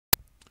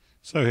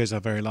So here's our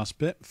very last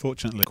bit.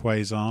 Fortunately,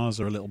 quasars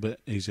are a little bit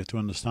easier to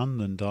understand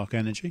than dark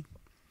energy.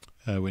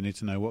 We need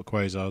to know what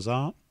quasars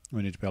are.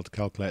 We need to be able to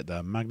calculate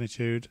their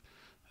magnitude,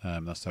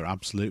 that's their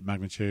absolute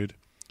magnitude,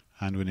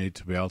 and we need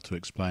to be able to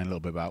explain a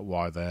little bit about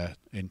why they're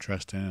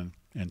interesting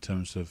in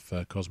terms of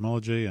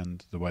cosmology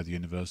and the way the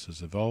universe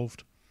has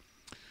evolved.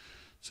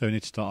 So we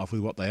need to start off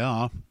with what they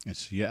are.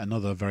 It's yet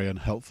another very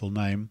unhelpful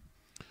name.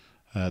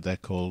 They're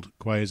called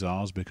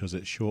quasars because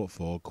it's short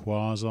for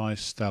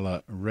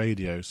quasi-stellar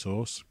radio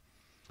source,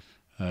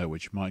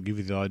 which might give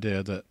you the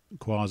idea that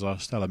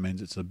quasi-stellar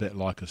means it's a bit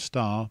like a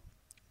star,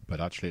 but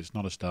actually it's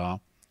not a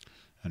star.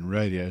 And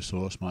radio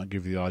source might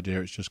give you the idea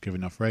it's just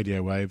giving off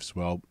radio waves.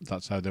 Well,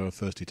 that's how they were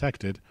first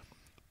detected,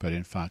 but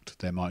in fact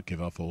they might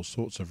give off all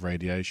sorts of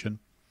radiation.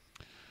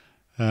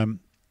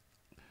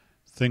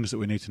 Things that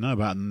we need to know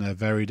about them: their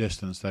very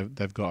distance.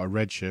 They've got a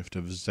redshift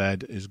of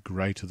Z is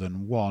greater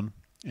than 1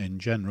 in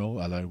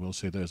general, although we'll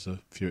see there's a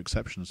few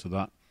exceptions to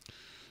that.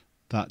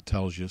 That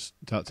tells us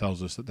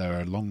that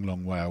they're a long,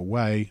 long way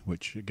away,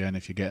 which again,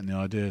 if you're getting the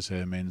ideas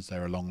here, means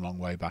they're a long, long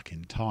way back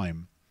in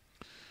time.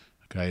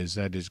 Okay,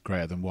 Z is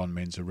greater than 1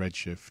 means a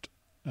redshift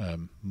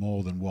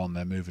more than 1.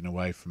 They're moving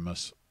away from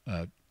us,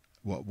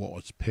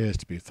 what appears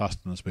to be faster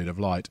than the speed of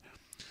light,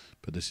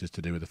 but this is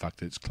to do with the fact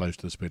that it's close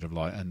to the speed of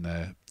light, and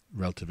their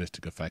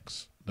relativistic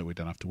effects that we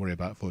don't have to worry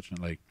about,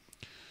 fortunately,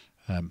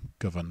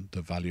 govern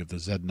the value of the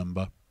Z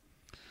number.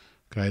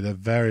 Okay, they're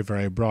very,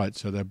 very bright,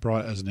 so they're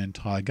bright as an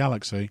entire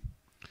galaxy.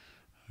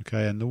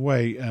 Okay, and the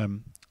way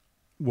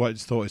what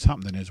it's thought is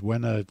happening is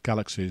when a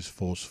galaxy is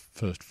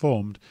first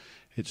formed,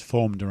 it's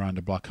formed around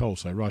a black hole.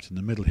 So right in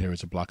the middle here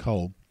is a black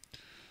hole.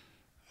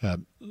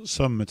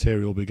 Some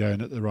material will be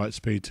going at the right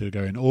speed to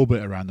go in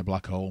orbit around the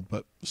black hole,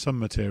 but some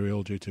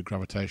material, due to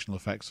gravitational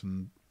effects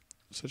and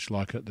such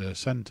like at the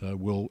centre,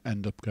 will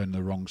end up going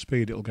the wrong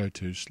speed. It will go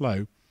too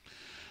slow,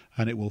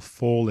 and it will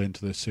fall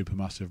into this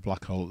supermassive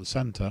black hole at the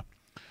centre,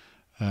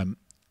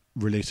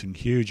 releasing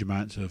huge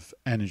amounts of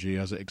energy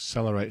as it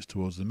accelerates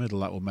towards the middle.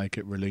 That will make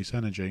it release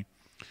energy.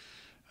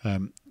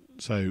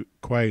 So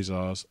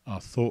quasars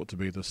are thought to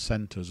be the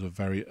centres of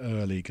very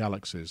early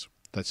galaxies.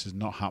 This is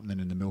not happening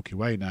in the Milky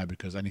Way now,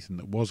 because anything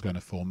that was going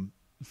to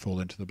fall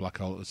into the black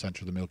hole at the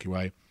centre of the Milky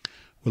Way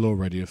will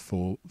already have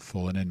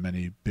fallen in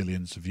many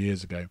billions of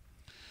years ago.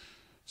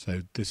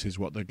 So this is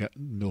what the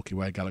Milky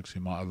Way galaxy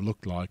might have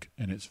looked like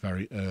in its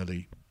very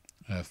early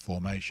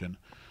formation,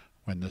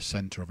 when the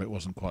centre of it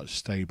wasn't quite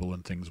stable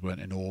and things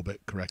weren't in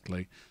orbit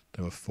correctly.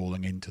 They were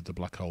falling into the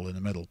black hole in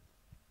the middle.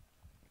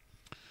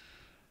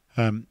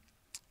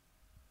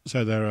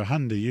 So they're a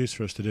handy use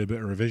for us to do a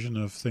bit of revision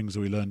of things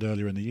that we learned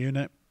earlier in the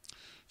unit.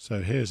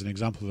 So here's an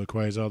example of a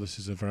quasar. This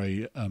is a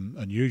very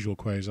unusual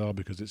quasar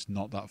because it's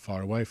not that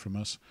far away from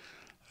us.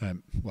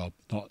 Well,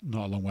 not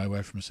a long way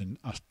away from us in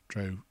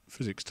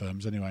astrophysics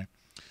terms anyway.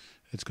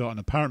 It's got an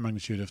apparent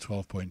magnitude of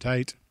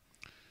 12.8,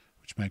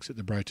 which makes it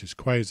the brightest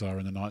quasar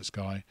in the night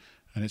sky,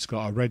 and it's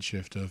got a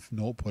redshift of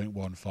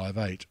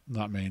 0.158.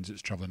 That means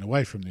it's travelling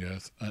away from the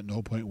Earth at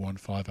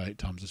 0.158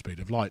 times the speed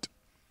of light.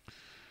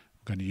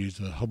 We're going to use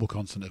the Hubble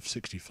constant of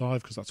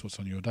 65 because that's what's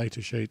on your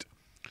data sheet,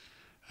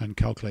 and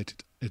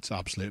calculate its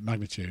absolute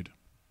magnitude.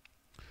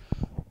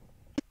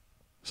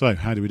 So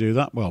how do we do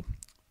that? Well,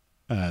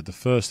 the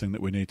first thing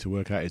that we need to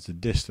work out is the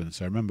distance.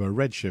 So remember, a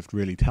redshift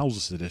really tells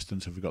us the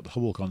distance if we've got the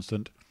Hubble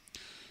constant.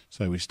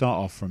 So we start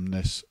off from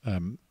this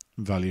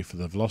value for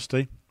the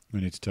velocity. We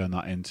need to turn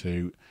that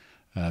into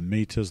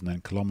meters and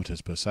then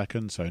kilometers per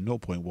second. So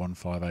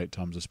 0.158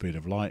 times the speed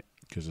of light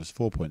gives us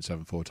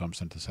 4.74 times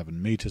 10 to the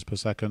 7 meters per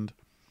second.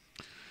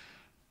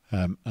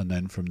 And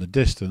then from the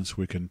distance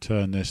we can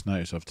turn this.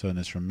 Notice I've turned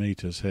this from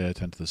meters here,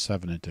 10 to the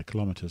 7, into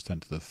kilometers, 10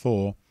 to the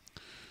 4.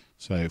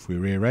 So if we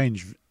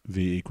rearrange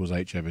v equals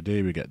h over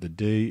d, we get the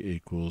d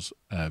equals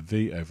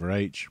v over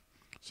h.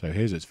 So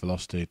here's its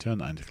velocity, turn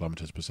that into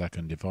kilometers per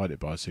second, divide it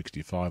by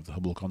 65, the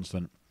Hubble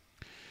constant.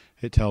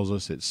 It tells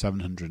us it's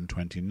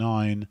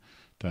 729.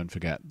 Don't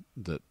forget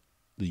that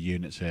the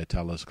units here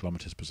tell us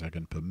kilometers per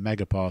second per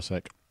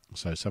megaparsec,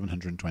 so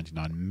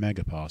 729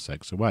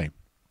 megaparsecs away.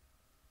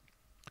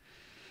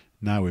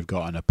 Now we've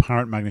got an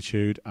apparent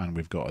magnitude and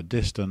we've got a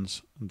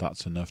distance.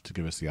 That's enough to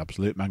give us the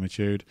absolute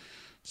magnitude.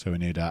 So we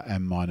need our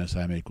m minus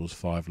m equals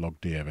 5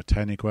 log d over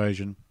 10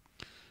 equation.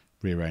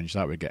 Rearrange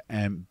that, we get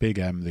big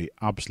M, the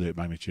absolute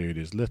magnitude,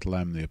 is little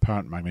m, the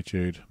apparent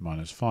magnitude,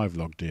 minus 5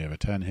 log d over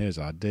 10. Here's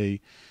our d.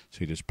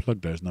 So you just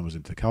plug those numbers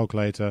into the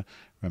calculator.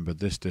 Remember,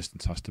 this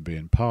distance has to be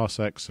in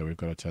parsecs, so we've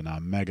got to turn our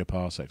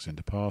megaparsecs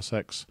into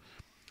parsecs.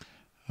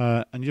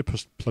 And you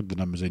just plug the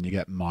numbers in, you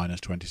get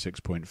minus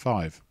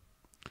 26.5.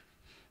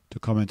 To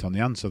comment on the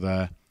answer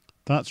there,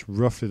 that's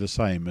roughly the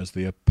same as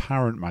the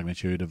apparent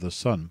magnitude of the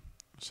Sun.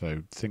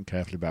 So think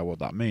carefully about what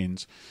that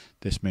means.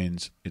 This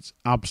means its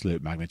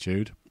absolute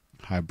magnitude,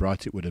 how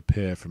bright it would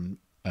appear from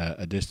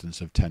a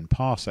distance of 10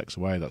 parsecs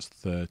away, that's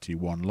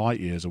 31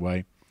 light years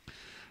away,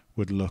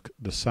 would look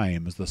the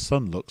same as the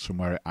Sun looks from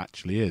where it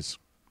actually is.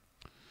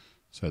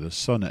 So the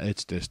Sun at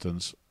its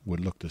distance would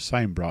look the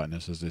same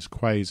brightness as this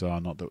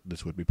quasar. Not that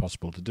this would be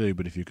possible to do,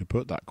 but if you could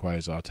put that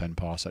quasar 10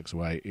 parsecs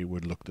away, it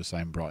would look the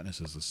same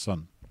brightness as the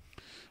sun.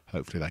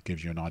 Hopefully that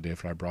gives you an idea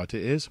for how bright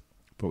it is,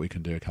 but we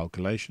can do a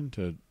calculation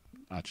to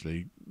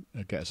actually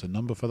get us a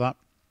number for that.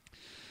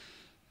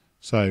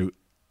 So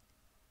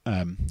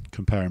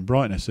comparing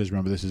brightnesses,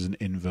 remember this is an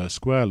inverse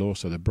square law,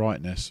 so the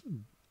brightness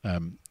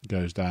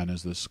goes down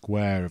as the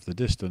square of the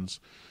distance.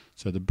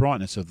 So the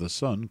brightness of the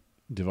sun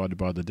divided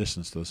by the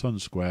distance to the sun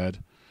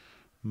squared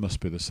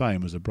must be the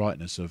same as the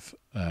brightness of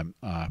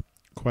our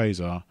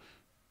quasar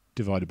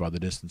divided by the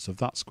distance of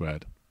that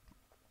squared.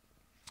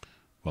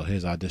 Well,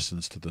 here's our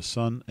distance to the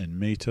sun in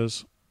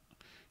meters.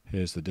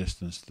 Here's the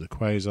distance to the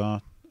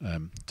quasar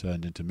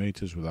turned into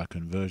meters with our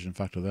conversion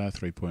factor there,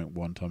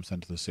 3.1 times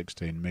 10 to the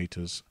 16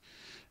 meters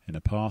in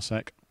a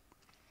parsec.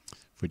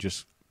 If we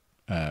just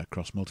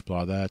cross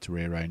multiply there to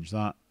rearrange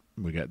that,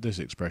 we get this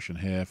expression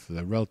here for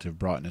the relative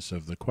brightness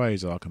of the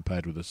quasar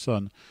compared with the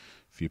sun.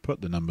 If you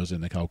put the numbers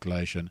in the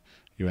calculation,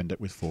 you end up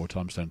with 4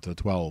 times 10 to the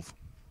 12.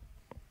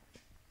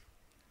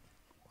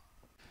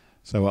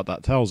 So what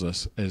that tells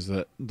us is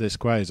that this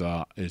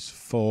quasar is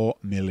 4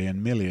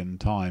 million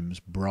times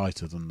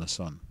brighter than the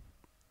sun.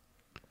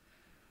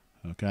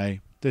 Okay,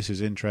 this is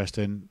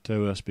interesting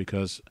to us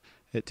because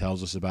it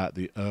tells us about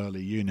the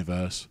early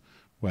universe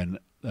when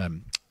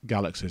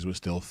galaxies were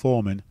still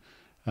forming,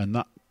 and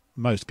that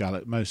most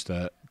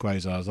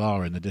quasars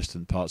are in the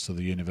distant parts of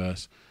the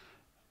universe,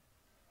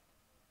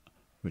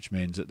 which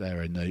means that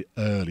they're in the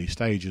early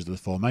stages of the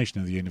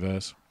formation of the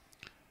universe.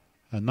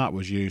 And that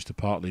was used to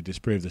partly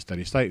disprove the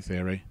steady state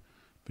theory,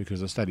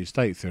 because the steady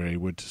state theory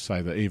would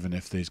say that even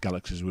if these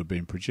galaxies were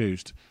being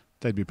produced,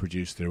 they'd be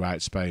produced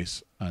throughout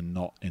space and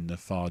not in the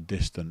far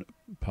distant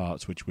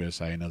parts, which we're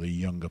saying are the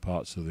younger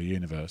parts of the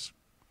universe.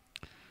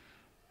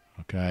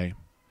 Okay.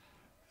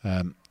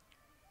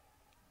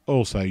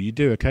 Also, you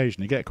do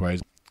occasionally get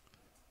quasars.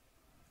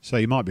 So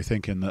you might be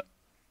thinking that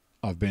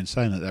I've been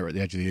saying that they're at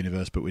the edge of the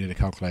universe, but we did a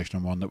calculation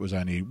on one that was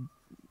only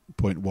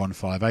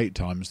 0.158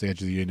 times the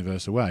edge of the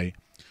universe away.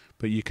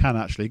 But you can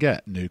actually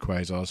get new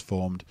quasars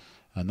formed,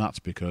 and that's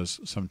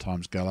because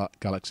sometimes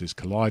galaxies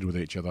collide with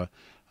each other,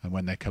 and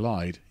when they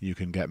collide you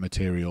can get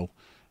material,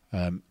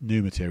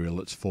 new material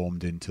that's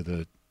formed into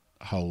the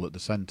hole at the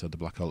centre, the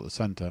black hole at the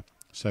centre.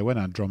 So when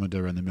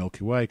Andromeda and the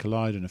Milky Way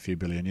collide in a few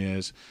billion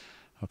years,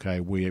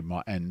 okay, we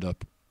might end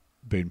up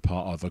being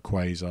part of a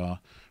quasar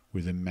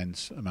with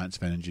immense amounts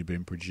of energy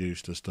being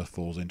produced as stuff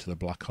falls into the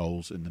black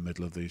holes in the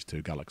middle of these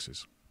two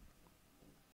galaxies.